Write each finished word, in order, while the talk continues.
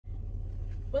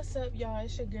What's up, y'all?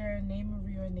 It's your girl, Nay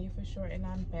Marie, or Nay for short, and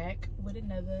I'm back with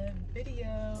another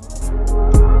video.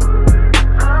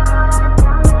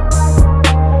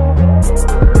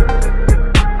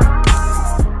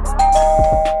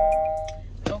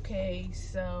 Okay,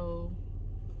 so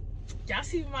y'all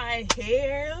see my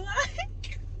hair?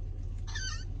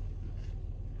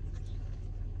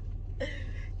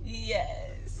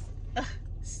 Yes,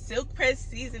 silk press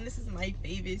season. This is my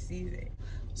favorite season.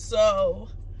 So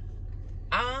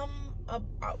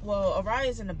well,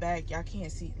 Araya's in the back. Y'all can't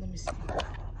see. Let me see.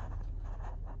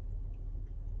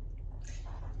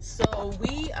 So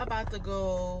we about to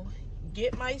go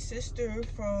get my sister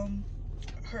from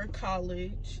her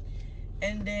college,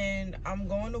 and then I'm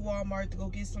going to Walmart to go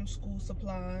get some school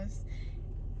supplies.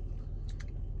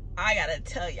 I gotta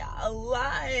tell y'all a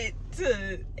lot,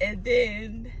 and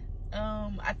then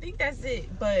I think that's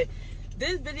it. But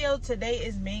this video today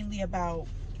is mainly about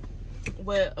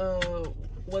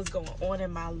what's going on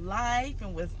in my life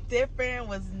and what's different,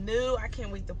 what's new. I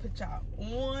can't wait to put y'all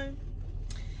on.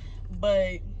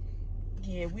 But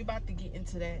yeah, we about to get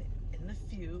into that in a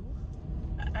few.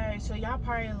 Alright, so y'all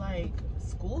probably like,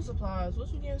 school supplies? What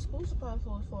you getting school supplies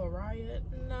for Araya?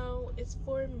 No, it's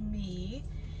for me.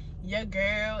 Your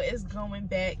girl is going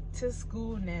back to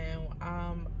school now.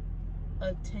 I'm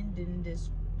attending this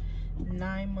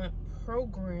 9-month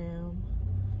program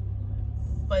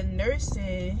for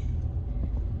nursing,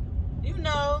 you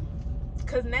know,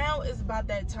 because now it's about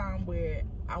that time where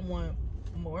I want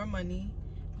more money,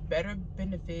 better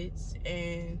benefits,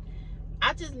 and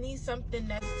I just need something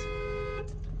that's,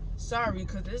 sorry,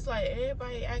 because it's like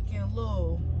everybody acting a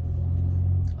little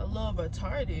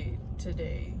retarded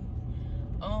today.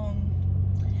 I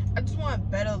just want a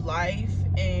better life,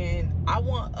 and I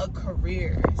want a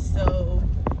career. So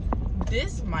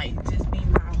this might just be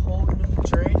my whole new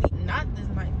journey.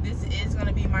 This is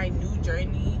gonna be my new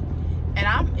journey, and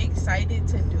I'm excited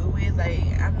to do it.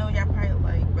 Like, I know y'all probably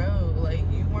like, bro, like,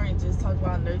 you weren't just talking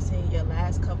about nursing in your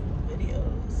last couple of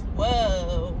videos.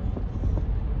 Well,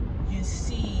 you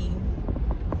see,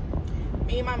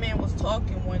 me and my man was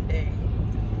talking one day,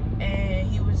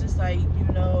 and he was just like, you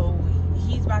know,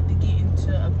 he's about to get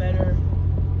into a better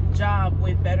job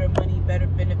with better money, better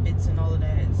benefits, and all of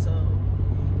that. So,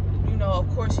 you know, of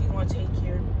course he want to take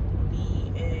care of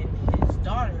me and his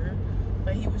daughter,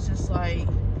 but he was just like,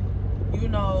 you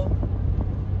know,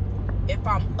 if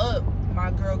I'm up, my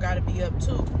girl gotta be up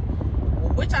too.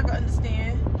 Which I can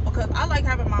understand, because I like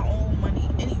having my own money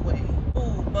anyway.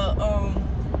 Ooh, but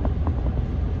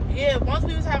yeah, once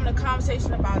we was having a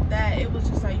conversation about that, it was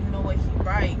just like, you know what, he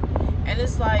right. And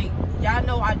it's like, y'all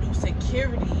know I do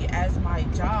security as my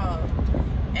job,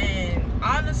 and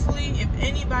honestly, if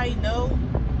anybody know,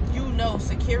 you know,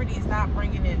 security is not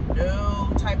bringing in no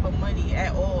type of money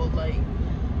at all. Like,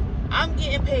 I'm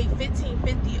getting paid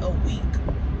 $15.50 a week.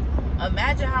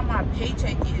 Imagine how my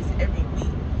paycheck is every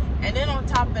week. And then on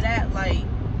top of that, like,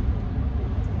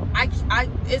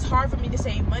 it's hard for me to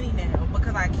save money now,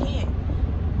 because I can't,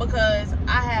 because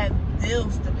I have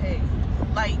bills to pay.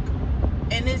 Like,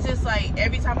 and it's just like,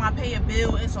 every time I pay a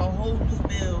bill, it's a whole new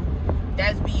bill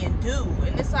that's being due.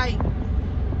 And it's like,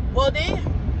 well, then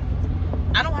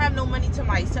I don't have no money to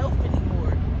myself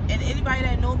anymore. And anybody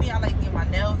that know me, I like to get my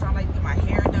nails done, I like to get my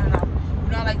hair done,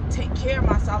 I like to take care of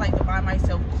myself, I like to buy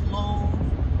myself clothes.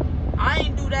 I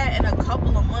ain't do that in a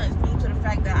couple of months due to the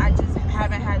fact that I just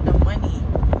haven't had the money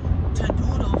to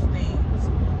do those things.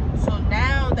 So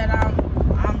now that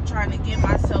I'm trying to get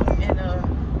myself in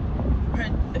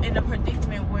a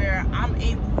predicament where I'm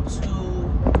able to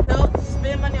still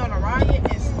spend money on a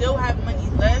riot and still have money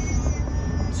left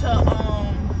to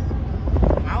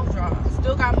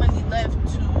still got money left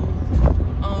to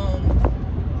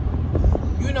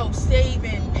you know, save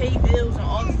and pay bills and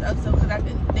all this other stuff, because at the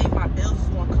end of the day, my bills is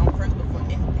gonna come first before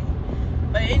anything.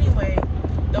 But anyway,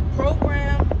 the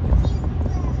program,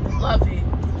 love it.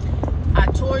 I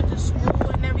toured the school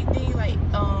and everything. Like,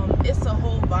 it's a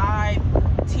whole vibe.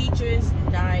 Teachers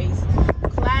nice,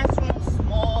 classroom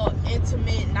small,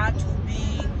 intimate, not too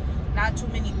big, not too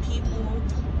many people,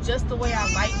 just the way I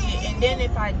like it. And then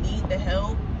if I need the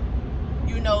help,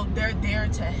 you know, they're there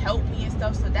to help me and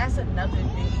stuff. So that's another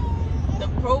thing. The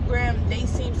program, they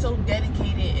seem so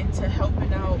dedicated into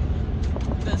helping out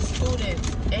the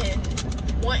students and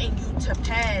wanting you to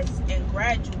pass and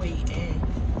graduate. And,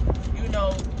 you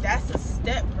know, that's a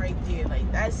step right there. Like,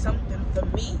 that's something for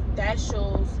me that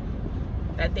shows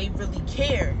that they really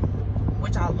care,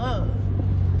 which I love.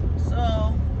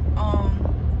 So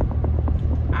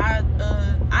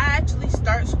I actually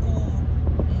start school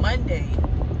Monday.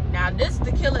 Now, this is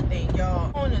the killer thing, y'all.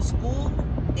 I'm going to school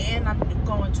and I'm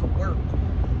going to work.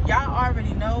 y'all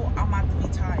already know I'm about to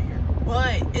be tired,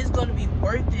 but it's gonna be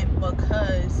worth it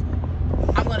because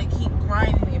I'm gonna keep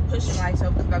grinding and pushing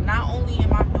myself, because not only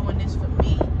am I doing this for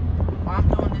me, but I'm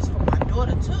doing this for my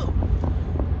daughter too.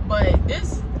 But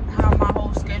this how my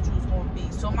whole schedule is gonna be.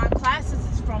 So my classes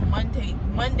is from Monday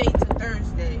to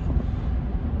Thursday,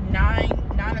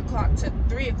 9 o'clock to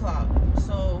 3 o'clock.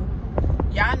 So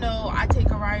y'all know I take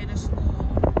Araya to school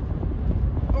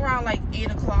around like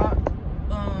 8 o'clock.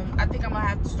 I think I'm gonna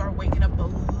have to start waking up a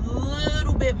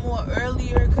little bit more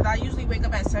earlier, because I usually wake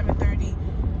up at 7:30,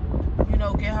 you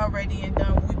know, get her ready and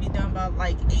done. We be done by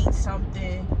like 8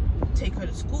 something, take her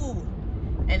to school.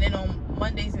 And then on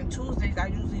Mondays and Tuesdays, I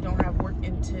usually don't have work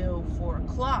until 4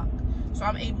 o'clock. So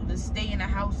I'm able to stay in the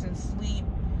house and sleep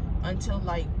until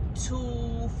like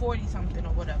 2:40 something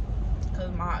or whatever,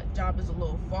 because my job is a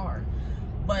little far.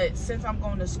 But since I'm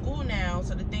going to school now,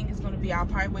 so the thing is going to be, I'll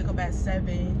probably wake up at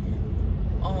 7,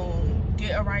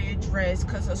 get Araya dressed,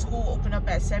 because her school open up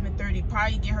at 7:30.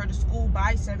 Probably get her to school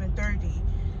by 7:30.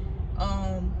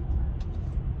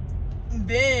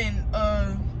 Then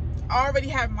I already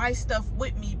have my stuff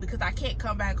with me, because I can't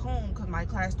come back home because my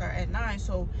class start at 9.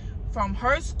 So from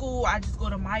her school, I just go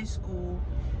to my school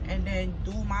and then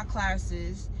do my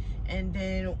classes, and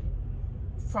then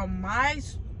from my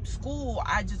school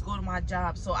I just go to my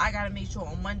job. So I gotta make sure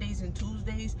on Mondays and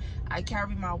Tuesdays I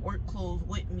carry my work clothes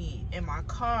with me in my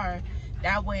car.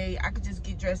 That way I could just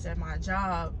get dressed at my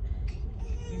job.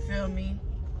 You feel me?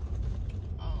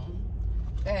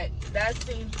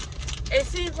 It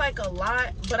seems like a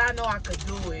lot, but I know I could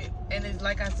do it. And it's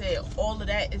like I said, all of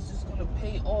that is just gonna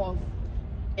pay off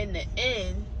in the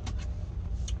end,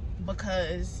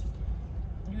 because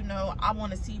you know, I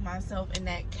want to see myself in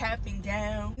that cap and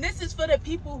gown. This is for the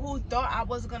people who thought I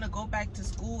wasn't gonna go back to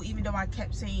school, even though I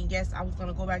kept saying yes, I was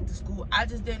gonna go back to school. I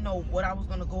just didn't know what I was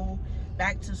gonna go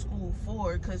back to school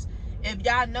for. Because if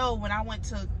y'all know, when I went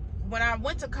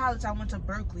to college, I went to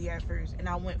Berkeley at first, and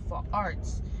I went for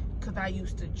arts, because I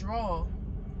used to draw.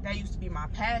 That used to be my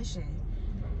passion.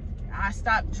 I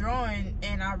stopped drawing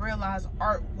and I realized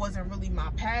art wasn't really my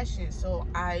passion. So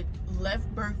I left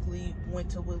Berkeley, went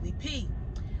to Willie P.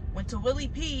 Went to Willie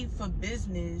P for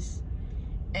business,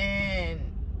 and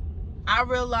I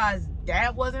realized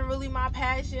that wasn't really my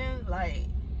passion. Like,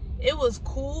 it was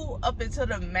cool up until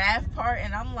the math part,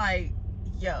 and I'm like,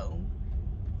 yo,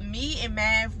 me and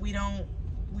math, we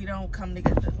don't come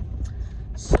together.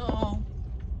 So,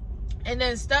 and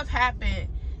then stuff happened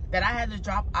that I had to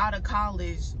drop out of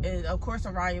college, and of course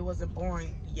Araya wasn't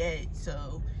born yet,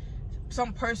 so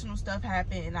some personal stuff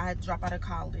happened and I had to drop out of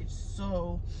college.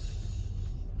 So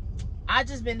I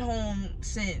just been home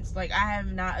since. Like, I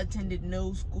have not attended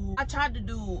no school. I tried to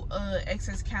do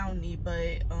Essex County,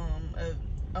 but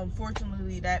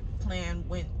unfortunately that plan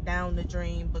went down the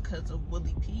drain because of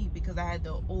Willie P, because I had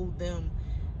to owe them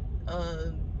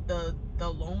the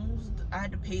loans. I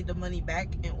had to pay the money back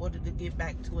in order to get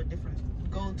back to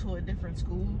go to a different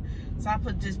school. So I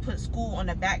just put school on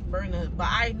the back burner. But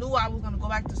I knew I was gonna go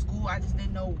back to school. I just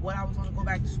didn't know what I was gonna go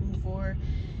back to school for.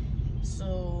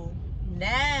 So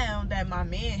now that my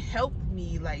man helped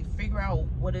me like figure out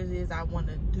what it is I want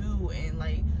to do, and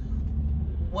like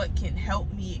what can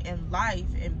help me in life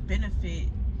and benefit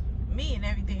me and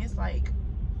everything, it's like,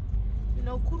 you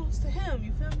know, kudos to him.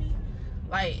 You feel me?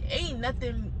 Like, ain't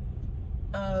nothing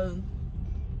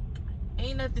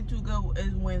too good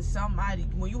as when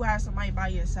you have somebody by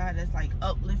your side that's like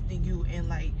uplifting you and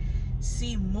like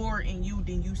see more in you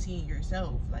than you see in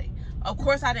yourself. Like, of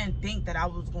course I didn't think that I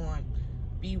was going to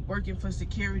be working for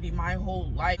security my whole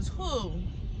life. Who?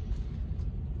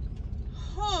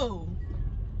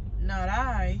 Not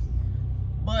I.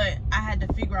 But I had to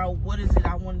figure out what is it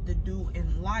I wanted to do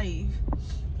in life.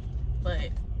 But,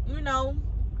 you know,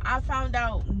 I found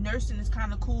out nursing is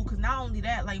kind of cool, because not only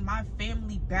that, like, my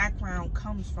family background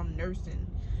comes from nursing,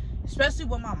 especially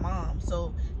with my mom.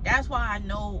 So that's why I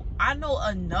know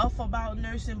enough about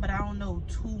nursing, but I don't know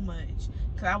too much,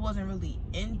 because I wasn't really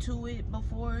into it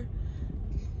before.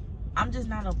 I'm just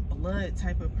not a blood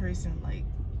type of person. Like,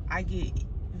 I get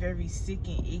very sick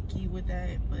and icky with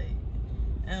that, but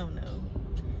I don't know.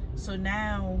 So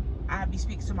now I be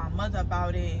speaking to my mother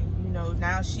about it, and, you know,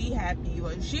 now she happy,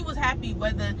 or she was happy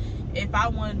whether if I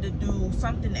wanted to do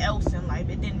something else in life,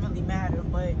 it didn't really matter.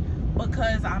 But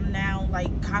because I'm now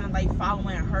like kind of like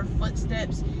following her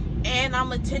footsteps, and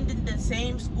I'm attending the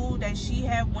same school that she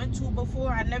had went to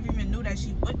before, I never even knew that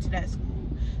she went to that school.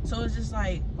 So it's just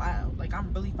like, wow, like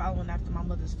I'm really following after my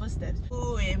mother's footsteps.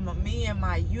 Ooh, and me and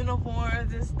my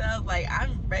uniforms and stuff, like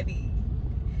I'm ready.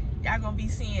 Y'all gonna be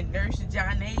seeing Nurse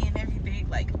Janae and everything.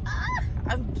 Like,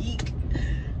 I'm geek.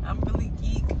 I'm really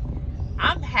geek.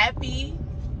 I'm happy,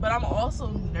 but I'm also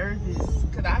nervous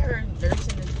because I heard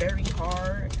nursing is very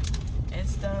hard and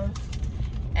stuff.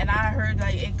 And I heard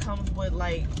like it comes with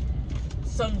like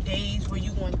some days where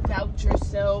you gonna doubt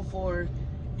yourself, or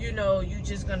you know, you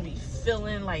just gonna be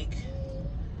feeling like,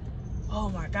 oh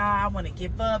my God, I want to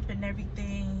give up and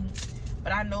everything.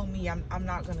 But I know me, I'm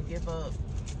not gonna give up.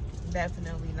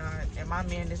 Definitely not. And my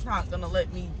man is not gonna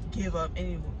let me give up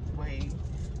anyway.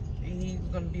 He's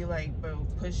gonna be like, bro,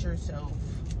 push yourself.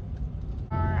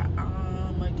 Alright,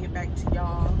 I'm gonna get back to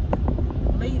y'all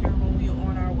later when we're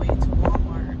on our way to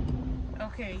Walmart.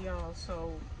 Okay, y'all,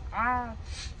 so I'm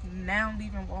now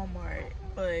leaving Walmart,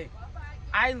 but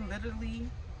I literally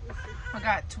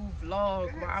forgot to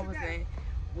vlog while I was in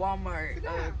Walmart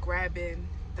grabbing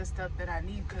the stuff that I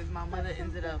need, because my mother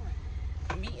ended up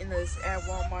meeting us at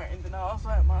Walmart, and then I also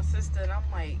had my sister, and I'm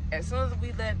like, as soon as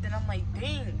we left, then I'm like,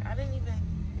 dang, I didn't even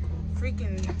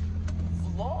freaking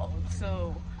vlog.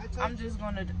 So I'm just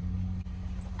gonna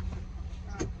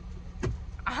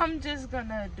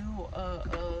do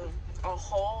a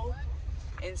haul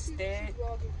instead,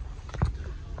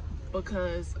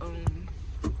 because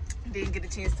didn't get a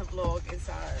chance to vlog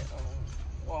inside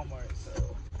Walmart.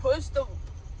 So push the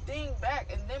thing back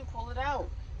and then pull it out.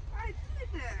 I did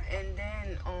that. And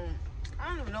then I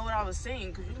don't even know what I was saying,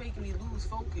 because you're making me lose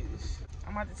focus.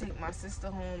 I'm about to take my sister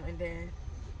home, and then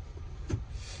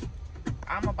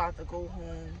I'm about to go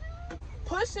home.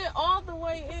 Push it all the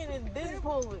way in and then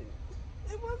pull it.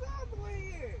 It was all the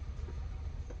way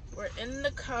in. We're in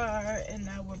the car, and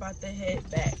now we're about to head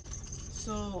back.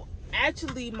 So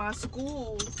actually my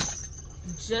school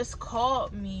just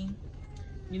called me,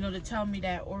 you know, to tell me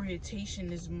that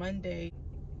orientation is Monday.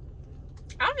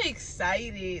 I'm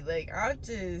excited. Like, I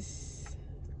just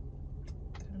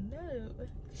don't know.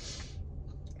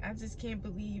 I just can't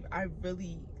believe I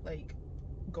really like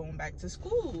going back to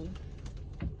school.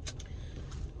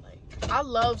 Like, I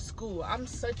love school. I'm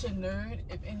such a nerd.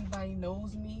 If anybody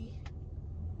knows me,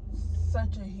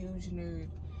 such a huge nerd.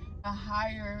 A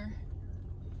higher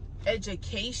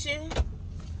education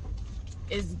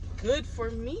is good for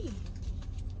me,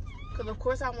 because of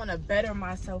course I want to better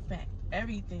myself in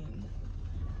everything,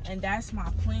 and that's my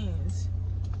plans,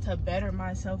 to better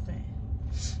myself and,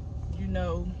 you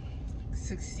know,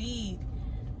 succeed.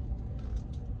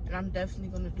 And I'm definitely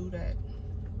gonna do that.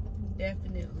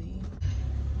 Definitely.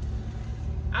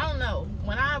 I don't know,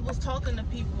 when I was talking to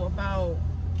people about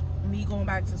me going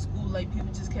back to school, like,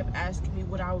 people just kept asking me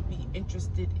what I would be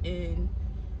interested in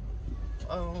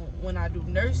when I do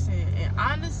nursing. And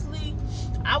honestly,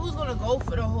 I was gonna go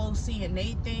for the whole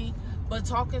CNA thing, but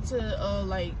talking to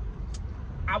like,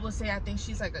 I would say, I think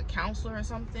she's like a counselor or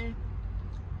something,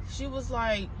 she was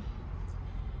like,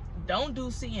 don't do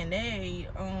CNA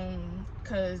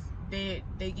because they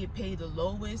get paid the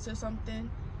lowest or something.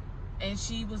 And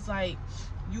she was like,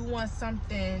 you want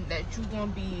something that you're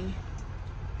gonna be,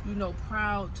 you know,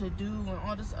 proud to do and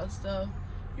all this other stuff,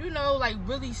 you know, like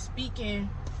really speaking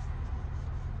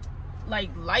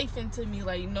like life into me,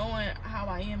 like knowing how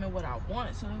I am and what I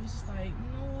want. So it was just like,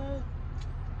 you know what,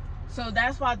 so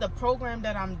that's why the program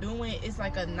that I'm doing is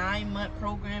like a 9-month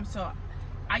program, so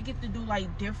I get to do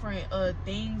like different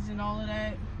things and all of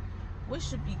that, which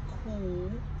should be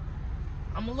cool.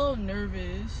 I'm a little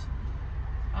nervous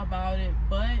about it,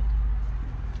 but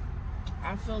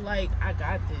I feel like I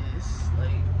got this.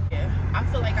 Like, yeah, I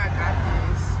feel like I got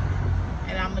this,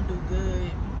 and I'm gonna do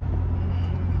good.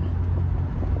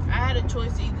 I had a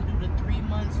choice to either do the 3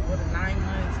 months or the 9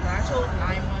 months, but I chose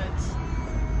 9 months,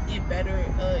 get better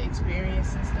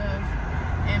experience and stuff,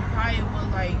 and probably will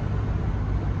like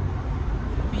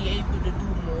be able to do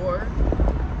more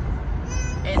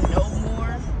and know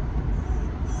more.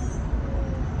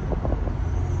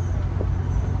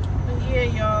 But yeah,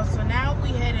 y'all, so now we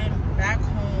heading back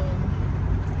home.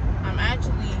 I'm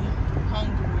actually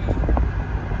hungry,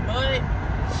 but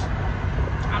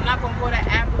I'm not gonna go to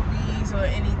Applebee's or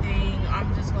anything.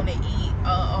 I'm just gonna eat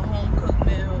a home cooked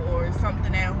meal or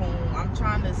something at home. I'm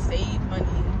trying to save money.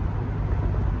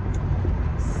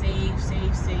 Save,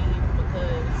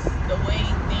 because the way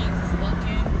things is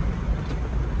looking,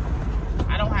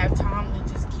 I don't have time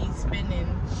to just keep spending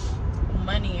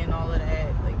money and all of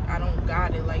that. Like, I don't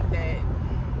got it like that.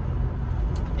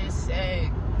 It's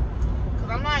sad, because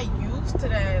I'm not used to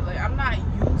that. Like, I'm not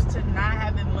used to not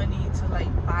having money to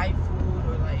like buy food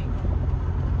or like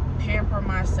pamper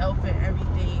myself and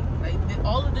everything. Like,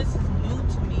 all of this is new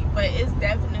to me, but it's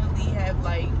definitely have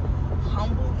like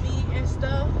humbled me and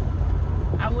stuff,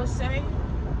 I would say.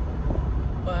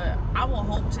 But I will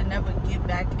hope to never get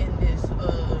back in this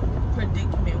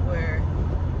predicament where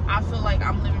I feel like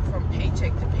I'm living from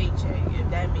paycheck to paycheck, if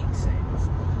that makes sense.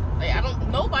 Like,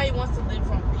 nobody wants to live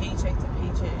from paycheck to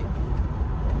paycheck.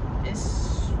 It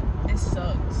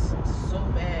sucks so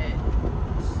bad,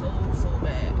 so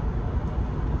bad.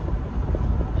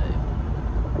 But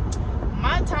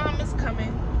my time is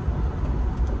coming.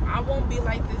 I won't be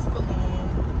like this for long.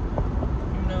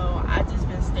 You know, I just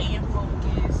been staying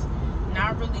focused,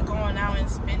 not really going out and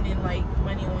spending like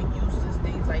money on useless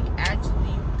things, like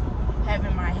actually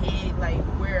having my head like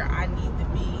where I need to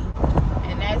be.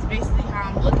 And that's basically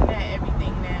how I'm looking at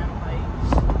everything now. Like,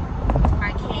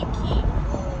 I can't keep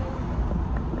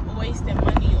wasting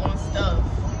money on stuff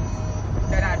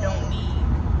that I don't need.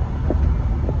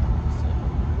 So,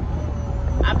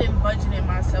 I've been budgeting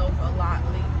myself a lot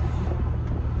lately.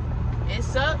 It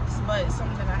sucks, but it's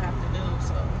something I have to do.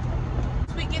 So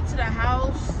once we get to the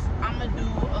house, I'm gonna do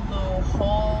a little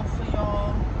haul for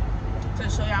y'all to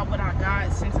show y'all what I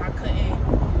got, since I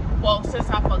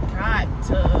forgot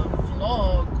to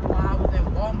vlog while I was in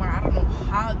Walmart. I don't know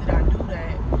how did I do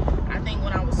that. I think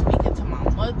when I was speaking to my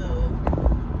mother,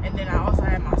 and then I also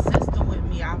had my sister with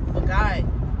me, I forgot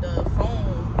the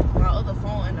phone, my other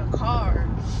phone in the car,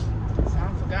 so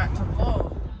I forgot to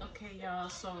vlog. Okay, y'all,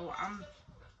 so I'm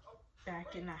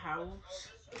back in the house.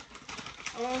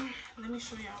 Let me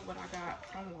show y'all what I got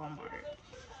from Walmart.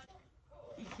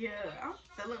 Yeah, I'm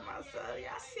feeling myself.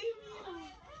 Y'all see me?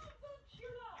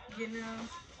 You know?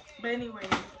 But anyway,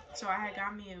 so I had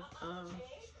got me a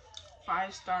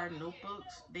 5-star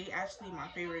notebooks. They actually my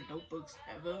favorite notebooks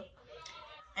ever.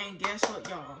 And guess what,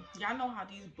 y'all? Y'all know how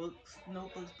these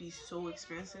notebooks be so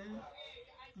expensive?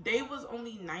 They was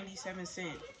only 97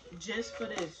 cents just for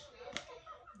this.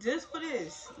 Just for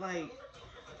this. Like,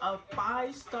 a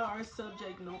 5-star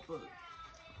subject notebook.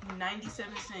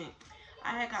 97 cents.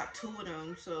 I had got 2 of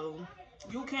them, so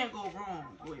you can't go wrong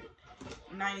with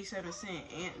 97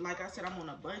 cents. And like I said, I'm on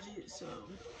a budget, so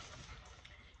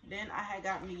then I had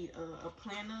got me a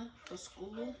planner for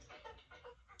school,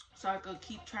 so I could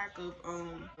keep track of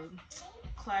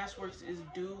classworks is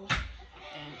due,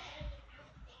 and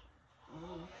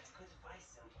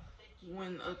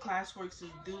when classworks is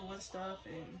due and stuff,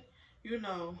 and you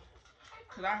know,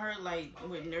 because I heard like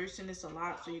with nursing it's a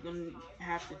lot, so you're gonna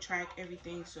have to track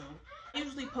everything. So I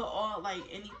usually put all like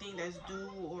anything that's due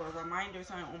or a reminder or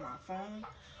something on my phone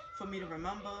for me to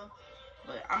remember,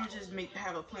 but I'm just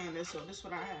have a planner. So this is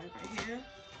what I have right here.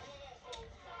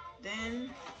 Then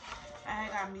I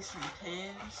got me some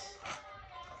pens.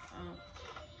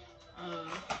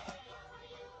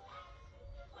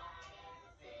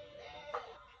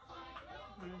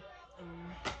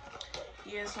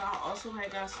 Yeah, so I also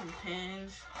had got some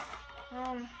pens.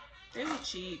 They were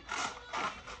cheap,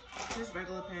 just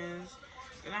regular pens.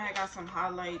 And I had got some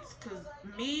highlights, cause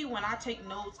me, when I take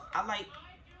notes, I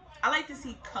like to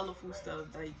see colorful stuff.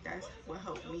 Like, that's what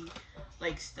helped me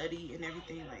like study and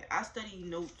everything. Like, I study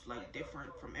notes like different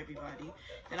from everybody.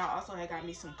 Then I also had got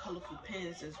me some colorful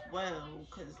pens as well,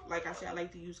 cause like I said, I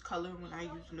like to use color when I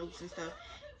use notes and stuff.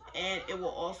 And it will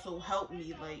also help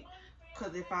me, like,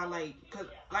 cause if I cause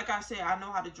like I said, I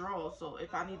know how to draw, so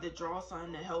if I need to draw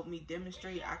something to help me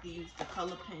demonstrate, I can use the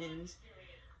color pens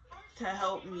to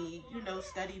help me, you know,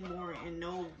 study more and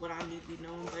know what I need to be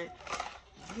knowing. But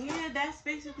yeah, that's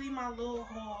basically my little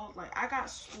haul. Like, I got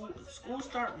school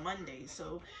start Monday,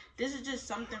 so this is just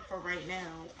something for right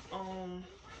now.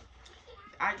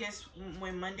 I guess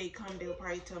when Monday comes, they'll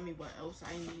probably tell me what else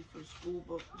I need for school,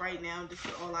 but right now this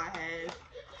is all I have.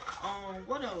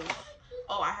 What else?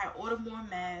 Oh, I had ordered more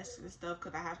masks and stuff,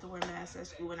 because I have to wear masks at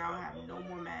school, and I don't have no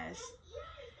more masks.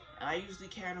 I usually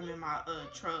carry them in my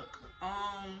truck.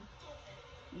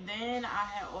 Then I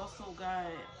had also got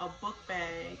a book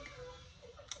bag,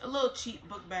 a little cheap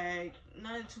book bag,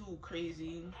 nothing too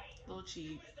crazy, a little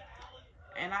cheap.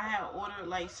 And I had ordered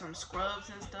like some scrubs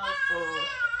and stuff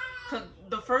cause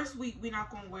the first week we not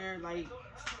gonna wear like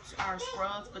our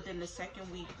scrubs, but then the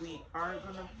second week we are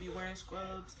gonna be wearing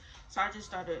scrubs. So I just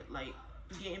started like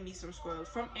getting me some scrubs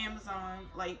from Amazon,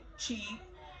 like cheap.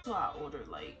 So I ordered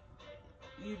like,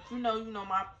 you know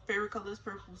my favorite color is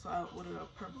purple, so I ordered a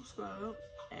purple scrub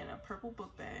and a purple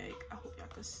book bag. I hope y'all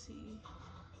can see.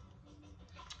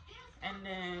 And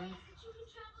then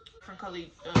different color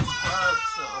scrubs,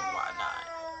 so why not?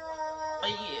 But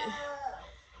yeah,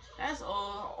 that's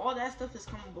all. All that stuff is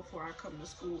coming before I come to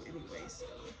school anyway, so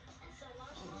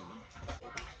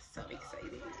so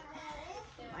excited.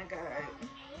 Oh my god,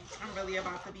 I'm really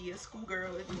about to be a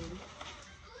schoolgirl again.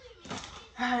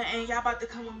 And y'all about to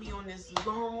come with me on this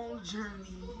long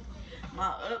journey,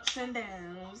 my ups and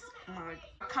downs, my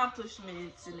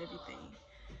accomplishments and everything.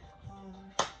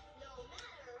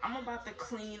 I'm about to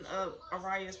clean up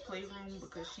Araya's playroom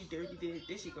because she dirtied it.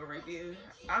 There she go right there.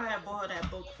 I had bought her that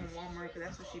book from Walmart because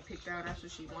that's what she picked out. That's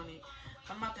what she wanted.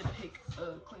 I'm about to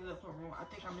clean up her room. I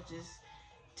think I'm going to just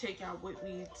take y'all with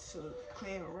me to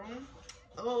clean her room.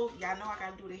 Oh, y'all know I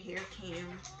got to do the hair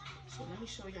cam. So let me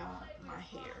show y'all my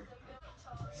hair.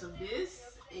 So this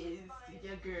is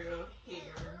your girl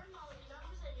hair.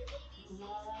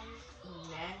 Long,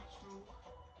 natural,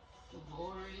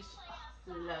 flourish.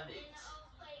 Love it.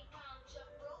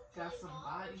 Got some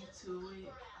body to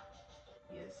it.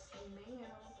 Yes,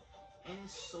 ma'am. And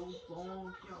it's so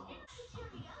long, y'all.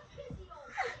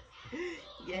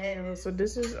 Yeah. So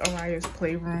this is Araya's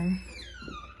playroom.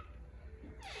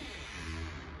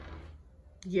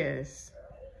 Yes.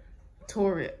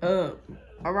 Tore it up.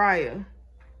 Araya.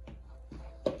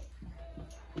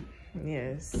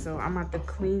 Yes. So I'm about to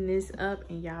clean this up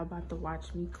and y'all about to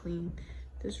watch me clean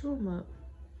this room up.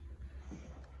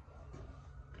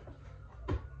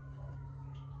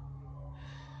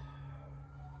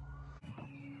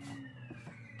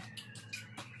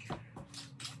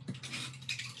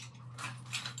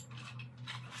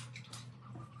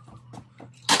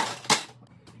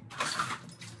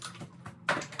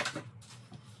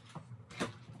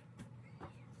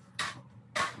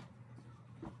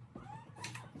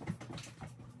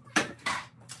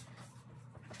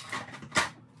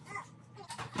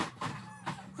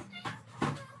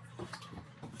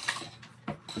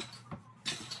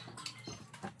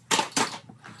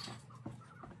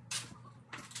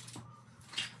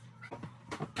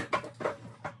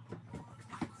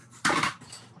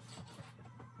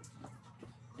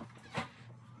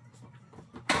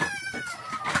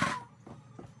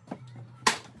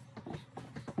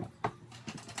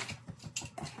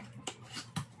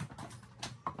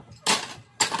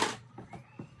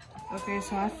 Okay,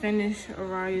 so I finished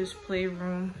Araya's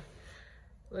playroom.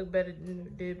 Look better than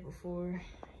it did before,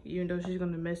 even though she's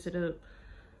gonna mess it up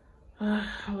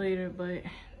later. But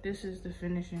this is the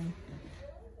finishing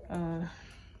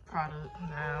product.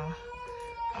 Now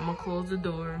I'm gonna close the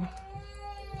door.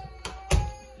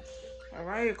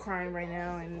 Araya crying right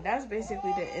now, and that's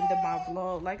basically the end of my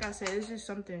vlog. Like I said, it's just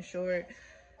something short,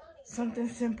 something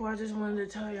simple. I just wanted to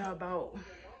tell y'all about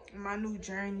my new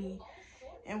journey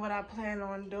and what I plan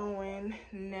on doing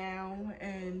now,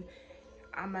 and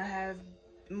I'm gonna have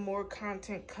more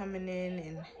content coming in,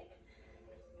 and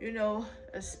you know,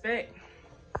 expect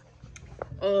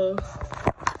more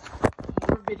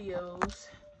videos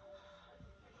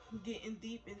getting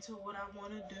deep into what I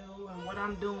want to do and what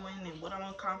I'm doing and what I'm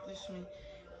accomplishing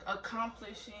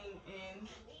in.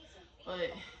 But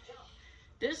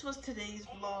this was today's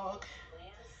vlog,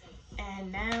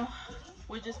 and now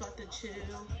we're just about to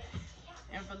chill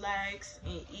and relax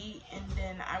and eat, and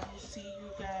then I will see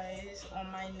you guys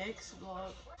on my next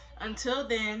vlog. Until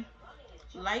then,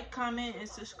 like, comment, and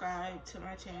subscribe to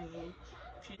my channel.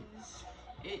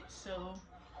 So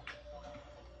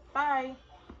bye.